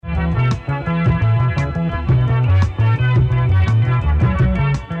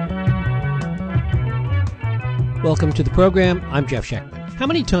Welcome to the program. I'm Jeff Schechtman. How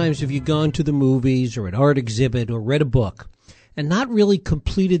many times have you gone to the movies or an art exhibit or read a book and not really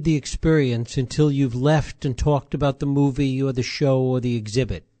completed the experience until you've left and talked about the movie or the show or the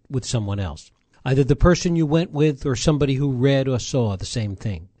exhibit with someone else? Either the person you went with or somebody who read or saw the same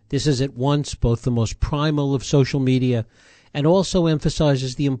thing. This is at once both the most primal of social media and also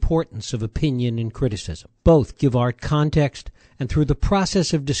emphasizes the importance of opinion and criticism. Both give art context and through the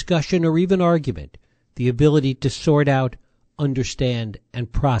process of discussion or even argument, the ability to sort out, understand,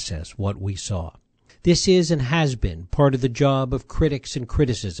 and process what we saw. This is and has been part of the job of critics and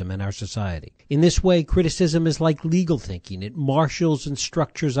criticism in our society. In this way, criticism is like legal thinking. It marshals and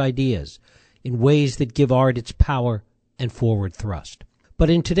structures ideas in ways that give art its power and forward thrust. But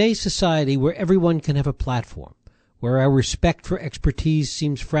in today's society, where everyone can have a platform, where our respect for expertise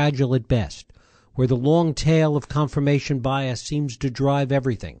seems fragile at best, where the long tail of confirmation bias seems to drive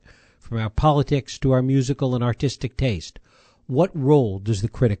everything, from our politics to our musical and artistic taste, what role does the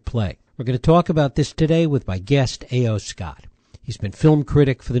critic play? We're going to talk about this today with my guest, A.O. Scott. He's been film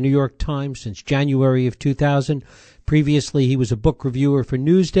critic for the New York Times since January of 2000. Previously, he was a book reviewer for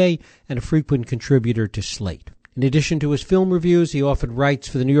Newsday and a frequent contributor to Slate. In addition to his film reviews, he often writes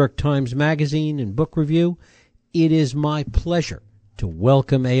for the New York Times Magazine and Book Review. It is my pleasure to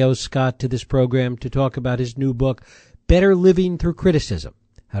welcome A.O. Scott to this program to talk about his new book, Better Living Through Criticism: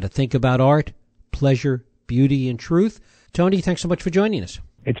 How to Think About Art, Pleasure, Beauty, and Truth. Tony, thanks so much for joining us.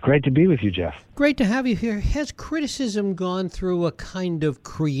 It's great to be with you, Jeff. Great to have you here. Has criticism gone through a kind of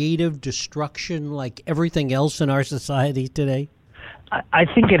creative destruction like everything else in our society today? I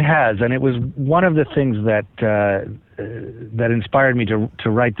think it has, and it was one of the things that that inspired me to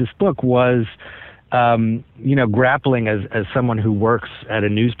write this book was, grappling as someone who works at a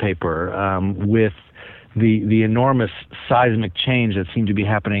newspaper with the enormous seismic change that seemed to be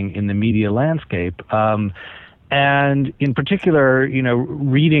happening in the media landscape. And in particular,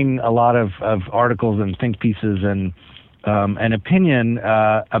 reading a lot of articles and think pieces and opinion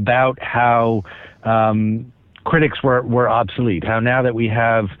about how critics were obsolete. How now that we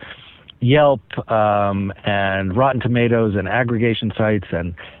have Yelp and Rotten Tomatoes and aggregation sites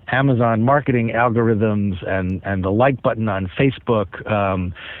and Amazon marketing algorithms and the like button on Facebook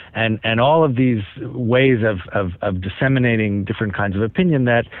and all of these ways of disseminating different kinds of opinion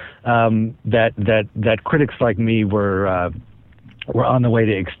that critics like me were on the way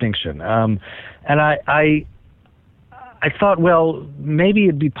to extinction. And I thought, well, maybe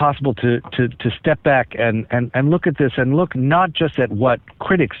it'd be possible to step back and look at this and look not just at what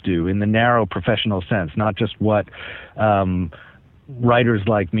critics do in the narrow professional sense, not just what writers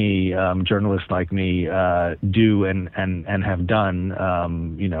like me, journalists like me do and have done,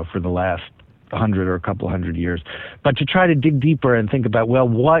 for the last 100 or a couple hundred years, but to try to dig deeper and think about, well,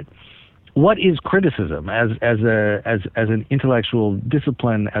 what is criticism as an intellectual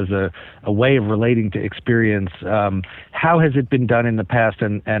discipline, as a way of relating to experience? How has it been done in the past,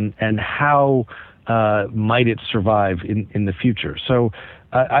 and how might it survive in the future? So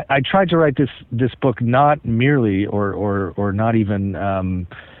I tried to write this book not merely or not even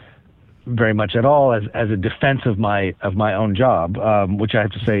very much at all as a defense of my own job, which I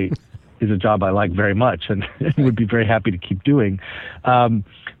have to say is a job I like very much and would be very happy to keep doing.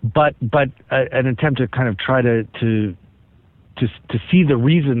 But an attempt to kind of try to see the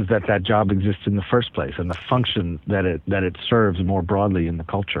reasons that job exists in the first place and the function that it serves more broadly in the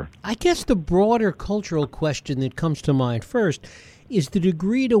culture. I guess the broader cultural question that comes to mind first is the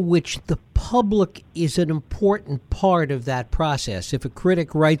degree to which the public is an important part of that process. If a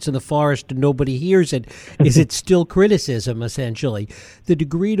critic writes in the forest and nobody hears it, is it still criticism, essentially? The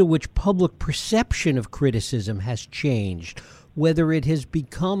degree to which public perception of criticism has changed, whether it has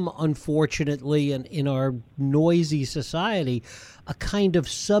become, unfortunately, in our noisy society, a kind of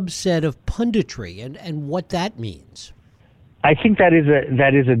subset of punditry, and what that means. I think that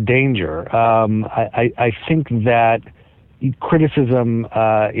is a danger. I think that criticism,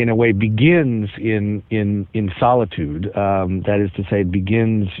 in a way, begins in solitude. That is to say, it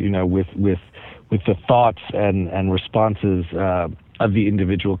begins, with the thoughts and responses of the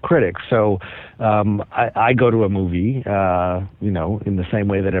individual critic. So I go to a movie, in the same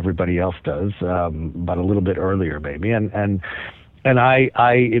way that everybody else does, but a little bit earlier maybe, and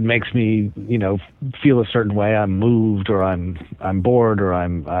it makes me, feel a certain way. I'm moved, or I'm bored, or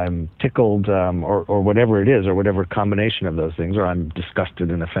I'm tickled, or whatever it is, or whatever combination of those things, or I'm disgusted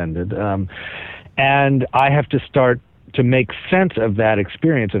and offended, and I have to start to make sense of that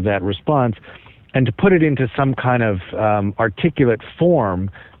experience, of that response, and to put it into some kind of articulate form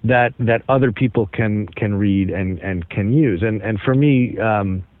that other people can read and can use. And for me,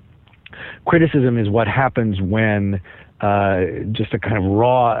 criticism is what happens when just a kind of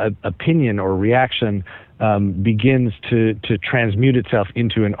raw opinion or reaction begins to transmute itself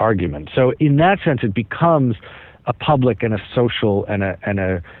into an argument. So in that sense, it becomes a public and a social and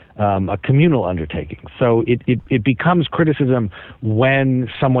a communal undertaking. So it becomes criticism when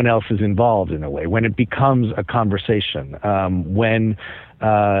someone else is involved in a way, when it becomes a conversation, when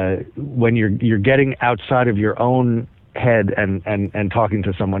you're getting outside of your own head and talking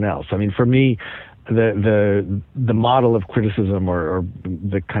to someone else. I mean, for me, the model of criticism or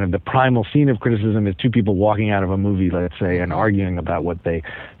the kind of the primal scene of criticism is two people walking out of a movie, let's say, and arguing about what they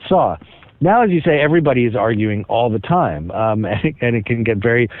saw. Now, as you say, everybody is arguing all the time, and it can get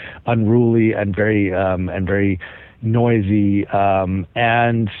very unruly and very noisy.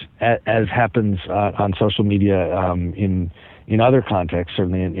 And as happens on social media, in other contexts,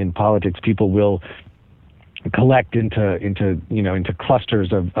 certainly in politics, people will collect into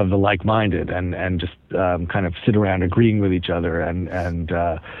clusters of the like-minded and just kind of sit around agreeing with each other and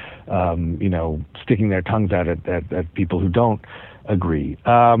sticking their tongues out at people who don't agree.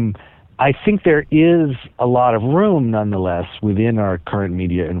 I think there is a lot of room, nonetheless, within our current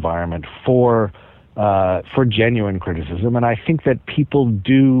media environment for genuine criticism, and I think that people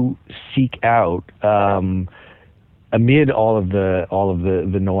do seek out, amid all of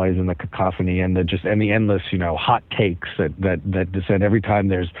the noise and the cacophony and the endless hot takes that descend every time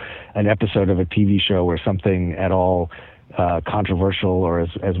there's an episode of a TV show where something at all controversial, or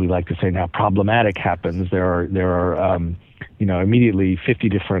as we like to say now, problematic happens. There are immediately 50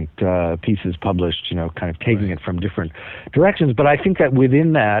 different pieces published, kind of taking it from different directions. But I think that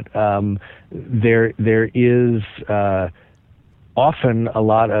within that, there is often a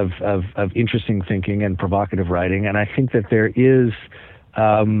lot of interesting thinking and provocative writing, and I think that there is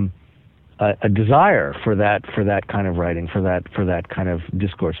a desire for that kind of writing, for that kind of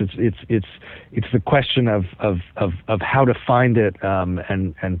discourse. It's the question of how to find it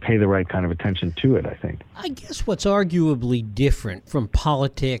and pay the right kind of attention to it, I think. I guess what's arguably different from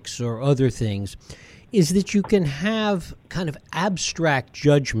politics or other things is that you can have kind of abstract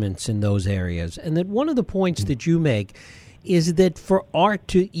judgments in those areas, and that one of the points that you make is that for art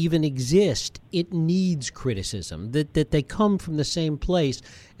to even exist, it needs criticism, that they come from the same place,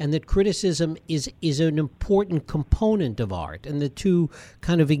 and that criticism is an important component of art, and the two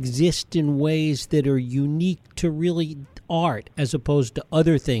kind of exist in ways that are unique to really art as opposed to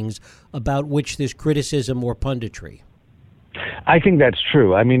other things about which there's criticism or punditry. I think that's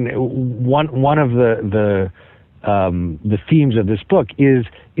true. I mean, one of the themes of this book is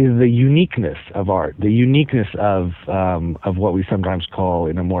the uniqueness of art, the uniqueness of what we sometimes call,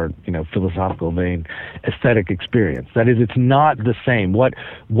 in a more philosophical vein, aesthetic experience. That is, it's not the same. What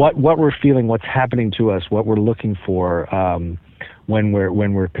we're feeling, what's happening to us, what we're looking for when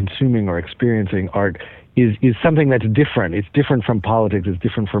we're consuming or experiencing art is something that's different. It's different from politics. It's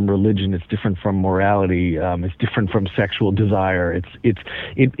different from religion. It's different from morality. It's different from sexual desire. It's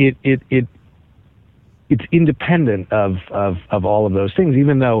independent of all of those things,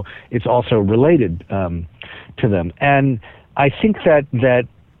 even though it's also related to them. And I think that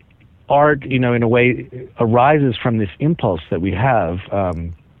art, in a way, arises from this impulse that we have, a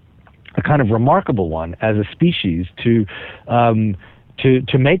kind of remarkable one as a species to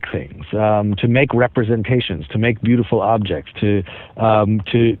make things, to make representations, to make beautiful objects, to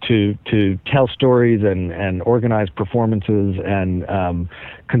tell stories and organize performances and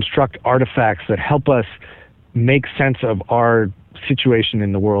construct artifacts that help us make sense of our situation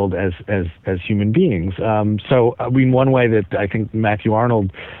in the world as human beings. So, I mean, one way that I think Matthew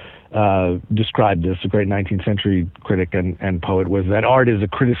Arnold described this, a great 19th century critic and poet, was that art is a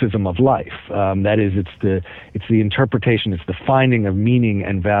criticism of life. That is, it's the interpretation, it's the finding of meaning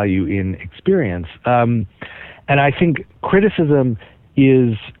and value in experience. And I think criticism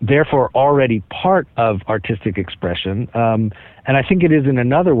is therefore already part of artistic expression. And I think it is in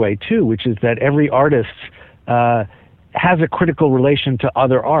another way too, which is that every artist has a critical relation to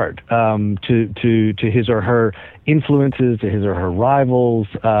other art, to his or her influences, to his or her rivals.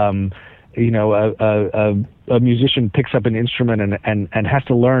 A musician picks up an instrument and has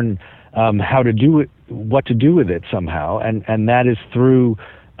to learn how to do it, what to do with it somehow, and that is through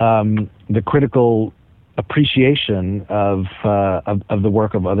the critical appreciation of the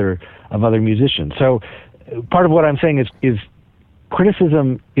work of other musicians. So part of what I'm saying is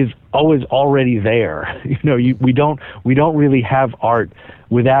criticism is always already there. We don't really have art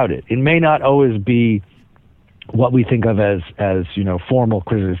without it. It may not always be what we think of as formal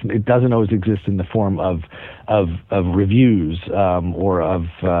criticism. It doesn't always exist in the form of reviews or of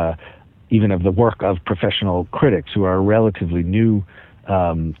even of the work of professional critics, who are a relatively new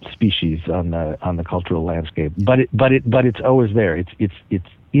species on the cultural landscape. But it's always there. It's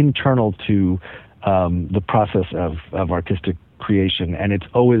internal to the process of artistic creation, and it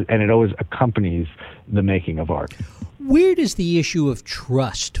always accompanies the making of art. Where does the issue of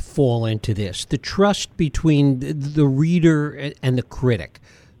trust fall into this? The trust between the reader and the critic.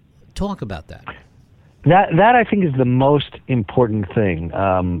 Talk about that. That I think is the most important thing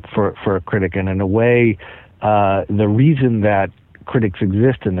for a critic, and in a way, the reason that critics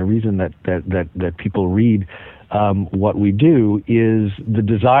exist and the reason that people read what we do is the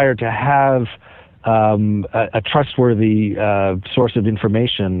desire to have a trustworthy source of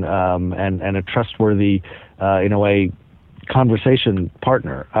information and a trustworthy, in a way, conversation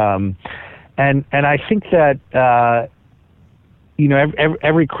partner. And I think that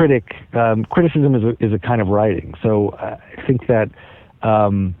every critic, criticism is a kind of writing. So I think that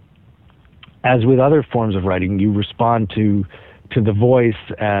as with other forms of writing, you respond to the voice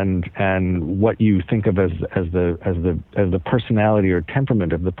and what you think of as the personality or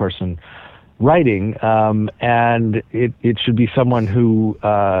temperament of the person writing, and it should be someone who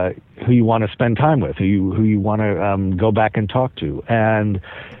you want to spend time with, who you want to go back and talk to, and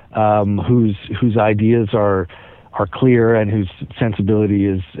whose ideas are clear and whose sensibility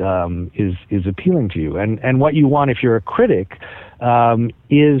is appealing to you. And what you want if you're a critic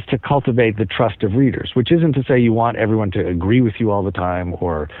is to cultivate the trust of readers, which isn't to say you want everyone to agree with you all the time,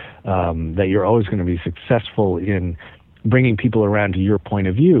 or that you're always going to be successful in bringing people around to your point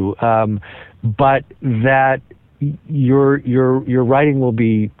of view, but that your writing will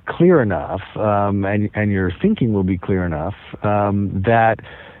be clear enough, and your thinking will be clear enough that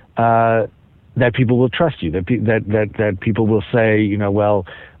people will trust you. That people will say, well,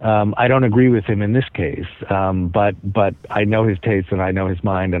 I don't agree with him in this case, but I know his taste and I know his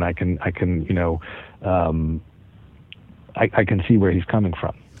mind, and I can see where he's coming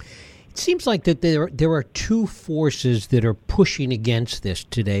from. It seems like that there are two forces that are pushing against this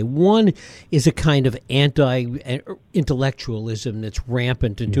today. One is a kind of anti-intellectualism that's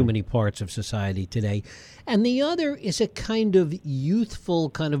rampant in too many parts of society today. And the other is a kind of youthful,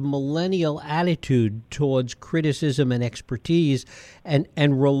 kind of millennial attitude towards criticism and expertise, and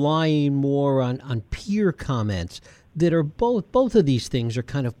relying more on peer comments that are both of these things are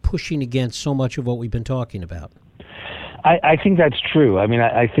kind of pushing against so much of what we've been talking about. I think that's true. I mean,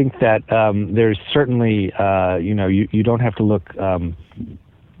 I think that there's certainly, you don't have to look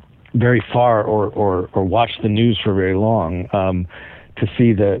very far or watch the news for very long to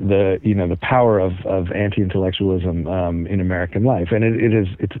see the power of anti-intellectualism in American life, and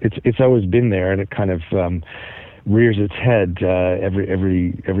it's always been there, and it kind of rears its head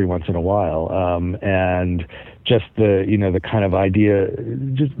every once in a while, and just the kind of idea,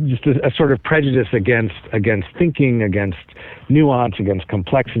 just a sort of prejudice against thinking, against nuance, against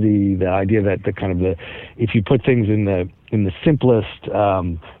complexity. The idea that if you put things in the simplest,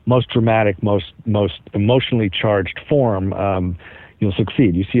 most dramatic, most emotionally charged form, you'll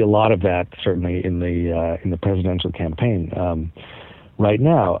succeed. You see a lot of that certainly in the presidential campaign right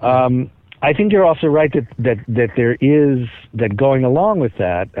now. I think you're also right that there is that going along with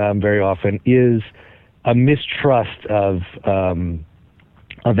that very often is a mistrust of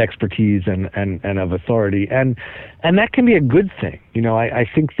expertise and of authority, and that can be a good thing. I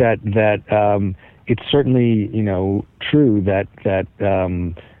think that it's certainly true that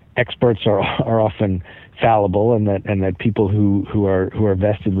experts are often fallible, and that people who are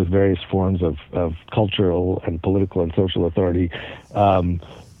vested with various forms of cultural and political and social authority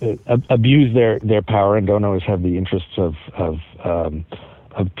abuse their power and don't always have the interests of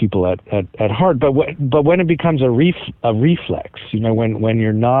people at heart. But when it becomes a reflex, when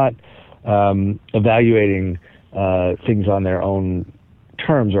you're not evaluating things on their own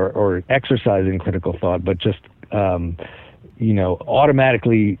terms or exercising critical thought, but just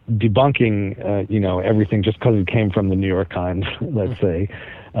automatically debunking everything just because it came from the New York Times, let's say,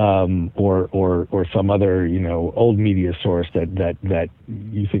 or some other old media source that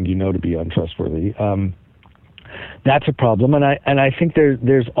you think to be untrustworthy. That's a problem, and I think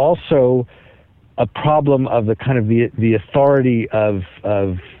there's also a problem of the kind of the authority of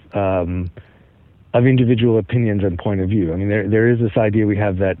individual opinions and point of view. I mean, there is this idea we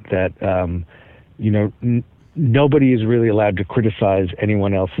have that nobody is really allowed to criticize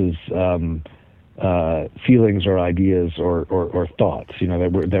anyone else's feelings or ideas or thoughts.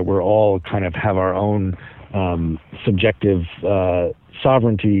 That we're all kind of have our own subjective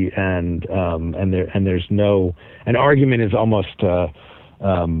sovereignty, and there's no, an argument is almost a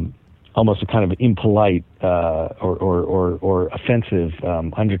kind of impolite or offensive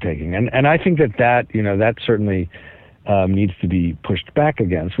undertaking, and I think that certainly needs to be pushed back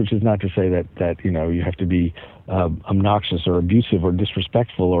against, which is not to say that you have to be obnoxious or abusive or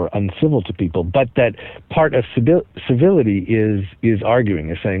disrespectful or uncivil to people, but that part of civility is arguing,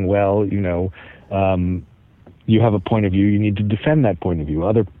 is saying, well, you have a point of view, you need to defend that point of view.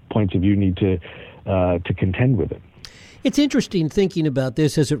 Other points of view need to contend with it. It's interesting thinking about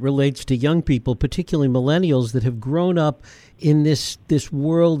this as it relates to young people, particularly millennials, that have grown up in this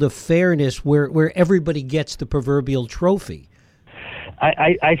world of fairness where everybody gets the proverbial trophy.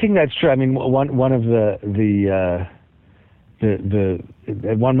 I think that's true. I mean, one of the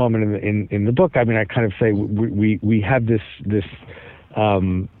at one moment in the book, I mean, I kind of say we have this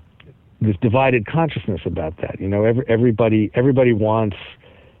divided consciousness about that. Everybody wants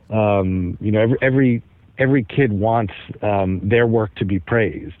every kid wants their work to be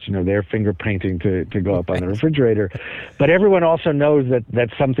praised, their finger painting to go up on the refrigerator. But everyone also knows that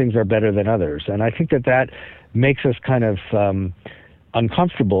some things are better than others. And I think that makes us kind of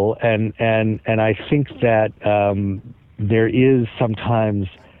uncomfortable. And I think that there is sometimes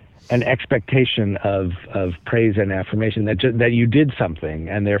an expectation of praise and affirmation that you did something,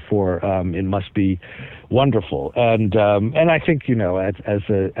 and therefore it must be wonderful. And I think, as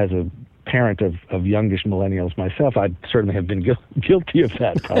a parent of youngish millennials myself, I certainly have been guilty of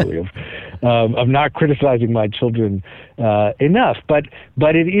that, probably of not criticizing my children enough. But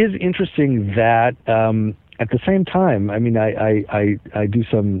it is interesting that at the same time, I mean, I do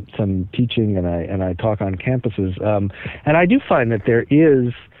some teaching and I talk on campuses, and I do find that there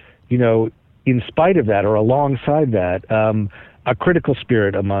is, in spite of that or alongside that, a critical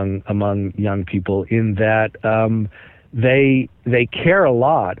spirit among young people, in that they care a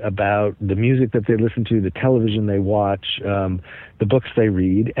lot about the music that they listen to, the television they watch, the books they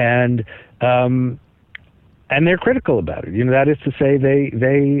read, and they're critical about it. That is to say,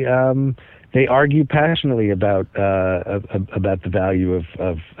 they argue passionately about the value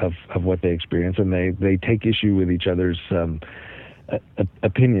of what they experience, and they take issue with each other's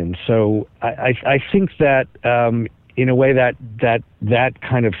opinions. So I think that in a way that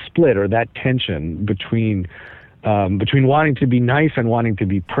kind of split, or that tension between wanting to be nice and wanting to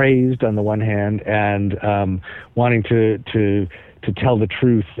be praised on the one hand, and wanting to tell the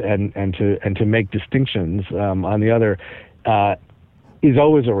truth and to make distinctions on the other, is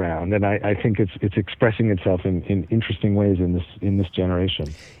always around, and I think it's expressing itself in interesting ways in this generation.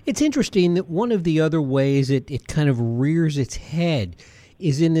 It's interesting that one of the other ways it kind of rears its head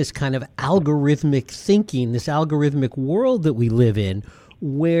is in this kind of algorithmic thinking, this algorithmic world that we live in,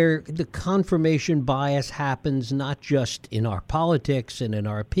 where the confirmation bias happens not just in our politics and in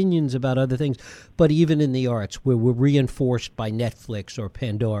our opinions about other things, but even in the arts, where we're reinforced by Netflix or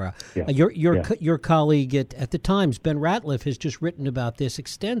Pandora. Yeah. Your colleague at the Times, Ben Ratliff, has just written about this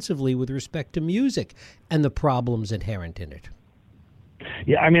extensively with respect to music and the problems inherent in it.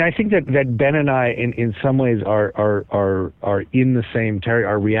 Yeah, I mean, I think that Ben and I, in some ways, are in the same territory,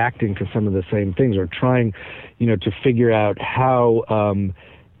 are reacting to some of the same things, or trying, to figure out how,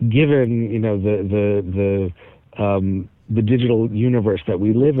 given the digital universe that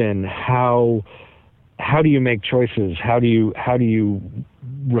we live in, how do you make choices? How do you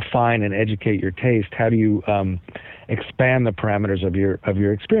refine and educate your taste? How do you expand the parameters of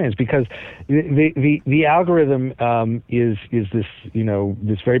your experience? Because the algorithm is this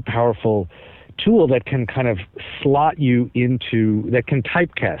this very powerful tool that can kind of slot you into, that can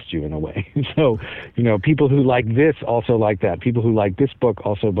typecast you in a way. So people who like this also like that. People who like this book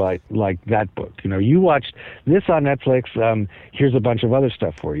also like that book. You watched this on Netflix. Here's a bunch of other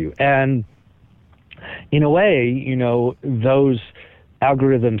stuff for you. And in a way, those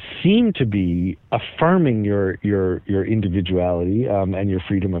algorithms seem to be affirming your individuality and your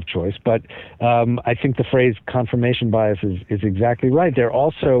freedom of choice, but I think the phrase confirmation bias is exactly right. They're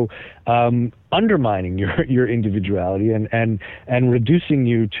also undermining your individuality and reducing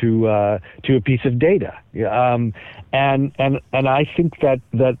you to a piece of data. And I think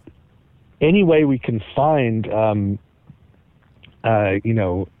that any way we can find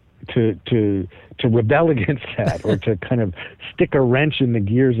to rebel against that, or to kind of stick a wrench in the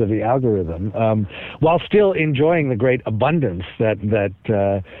gears of the algorithm, while still enjoying the great abundance that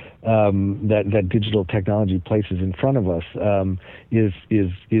digital technology places in front of us, is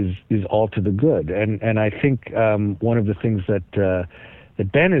all to the good. And I think one of the things that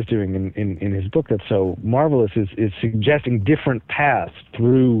Ben is doing in his book that's so marvelous is suggesting different paths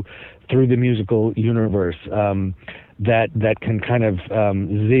through the musical universe, that can kind of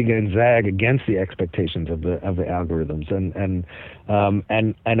zig and zag against the expectations of the algorithms, and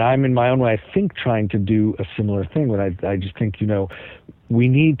I'm in my own way, I think, trying to do a similar thing. But I just think we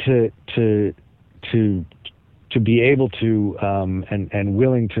need to to be able to and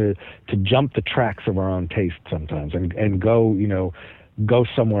willing to jump the tracks of our own taste sometimes and go go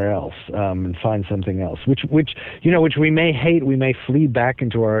somewhere else and find something else, which we may hate. We may flee back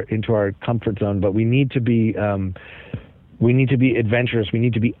into our comfort zone, but we need to be adventurous. We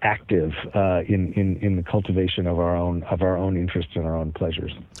need to be active in the cultivation of our own interests and our own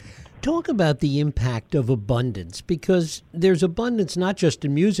pleasures. Talk about the impact of abundance, because there's abundance not just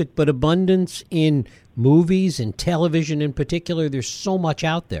in music, but abundance in movies and television in particular. There's so much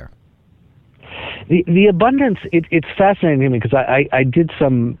out there. The abundance, it's fascinating to me because I did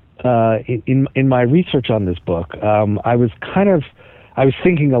some in my research on this book. I was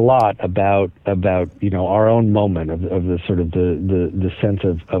thinking a lot about our own moment of the sort of the sense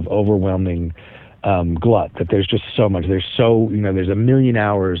of overwhelming glut, that there's just so much. There's there's 1 million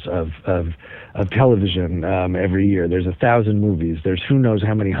hours of television every year. There's 1,000 movies. There's who knows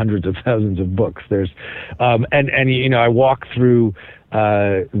how many hundreds of thousands of books. There's and I walk through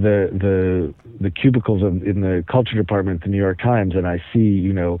the cubicles in the culture department at the New York Times, and I see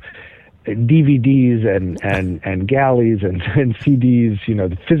DVDs and galleys and CDs,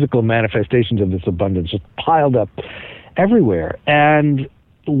 the physical manifestations of this abundance just piled up everywhere. And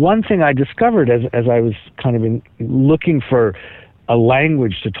one thing I discovered as I was kind of looking for a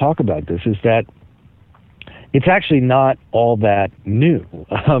language to talk about this is that it's actually not all that new.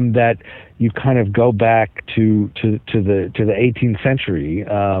 That you kind of go back to the 18th century,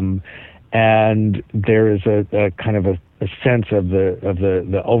 and there is a kind of a sense of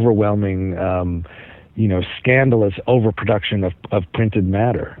the overwhelming scandalous overproduction of printed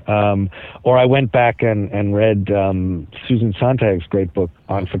matter. Or I went back and read Susan Sontag's great book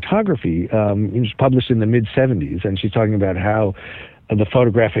on photography. It was published in the mid-'70s, and she's talking about how the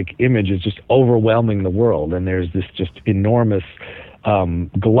photographic image is just overwhelming the world, and there's this just enormous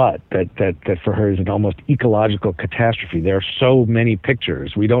glut that for her is an almost ecological catastrophe. There are so many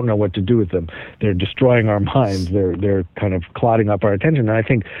pictures, we don't know what to do with them. They're destroying our minds. They're kind of clouding up our attention. And I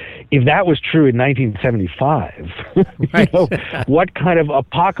think if that was true in 1975, right. What kind of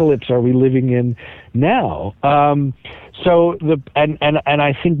apocalypse are we living in now? So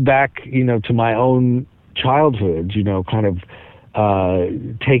I think back, to my own childhood, kind of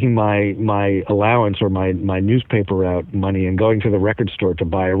taking my allowance or my newspaper route money and going to the record store to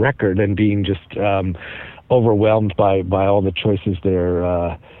buy a record and being just overwhelmed by all the choices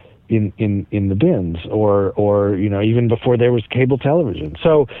there in the bins, or even before there was cable television.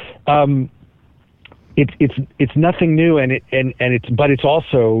 So it's nothing new, and it's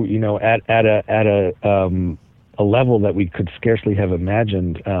also at a level that we could scarcely have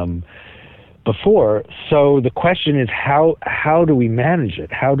imagined before. So the question is, how do we manage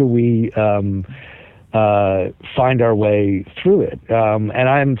it? How do we find our way through it? And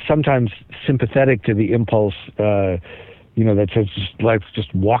I'm sometimes sympathetic to the impulse, that says let's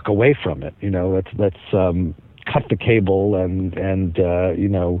just walk away from it. Let's cut the cable and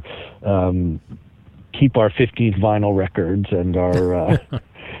keep our 15th vinyl records and our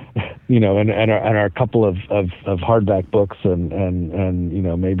and our couple of hardback books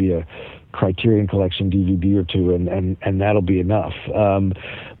and maybe a Criterion Collection DVD or two, and that'll be enough.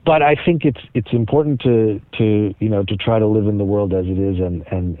 But I think it's important to try to live in the world as it is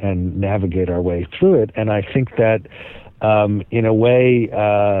and navigate our way through it. And I think that in a way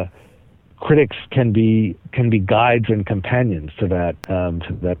critics can be guides and companions to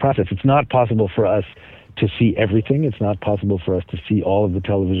that process. It's not possible for us to see everything. It's not possible for us to see all of the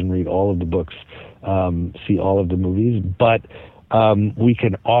television, read all of the books, see all of the movies, but we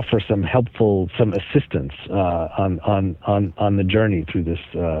can offer some assistance on the journey through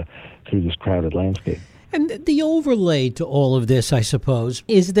this crowded landscape. And the overlay to all of this, I suppose,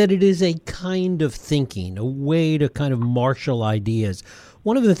 is that it is a kind of thinking, a way to kind of marshal ideas.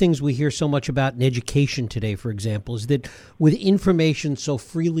 One of the things we hear so much about in education today, for example, is that with information so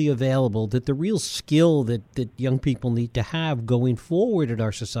freely available, that the real skill that young people need to have going forward in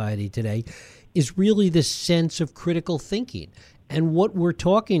our society today is really this sense of critical thinking. And what we're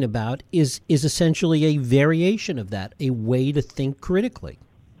talking about is essentially a variation of that, a way to think critically.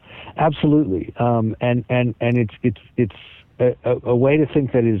 Absolutely, and it's a way to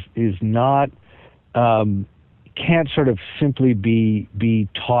think that is not can't sort of simply be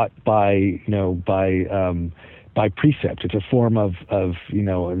taught by precept. It's a form of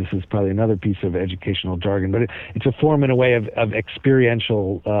this is probably another piece of educational jargon, but it's a form in a way of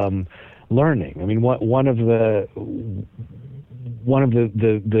experiential learning. I mean, one of the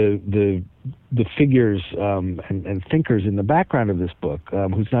figures and thinkers in the background of this book,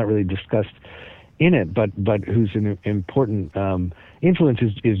 who's not really discussed in it, but who's an important influence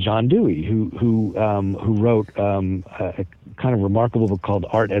is John Dewey, who wrote a kind of remarkable book called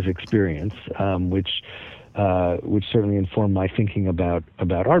Art as Experience, which certainly informed my thinking about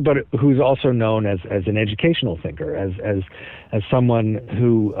art, but who's also known as an educational thinker, as someone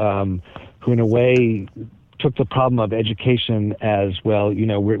who in a way took the problem of education as, well,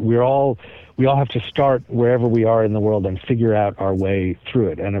 we all have to start wherever we are in the world and figure out our way through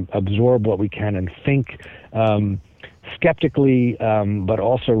it and absorb what we can and think skeptically, but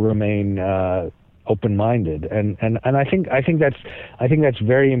also remain open-minded, and I think that's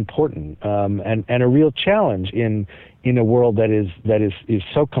very important, and a real challenge in a world that is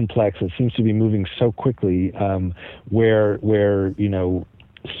so complex. It seems to be moving so quickly, where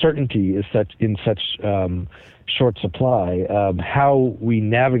certainty is in such short supply. How we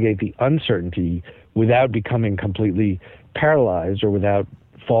navigate the uncertainty without becoming completely paralyzed or without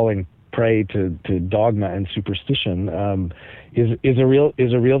falling prey to dogma and superstition is a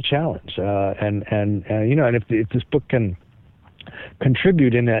real challenge. And if this book can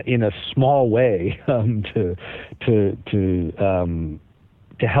contribute in a small way to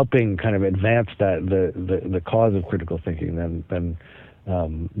helping kind of advance the cause of critical thinking, then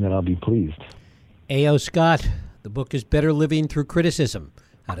I'll be pleased. A.O. Scott, the book is Better Living Through Criticism: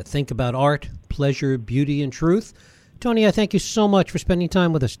 How to Think About Art, Pleasure, Beauty, and Truth. Tony, I thank you so much for spending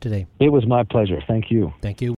time with us today. It was my pleasure. Thank you. Thank you.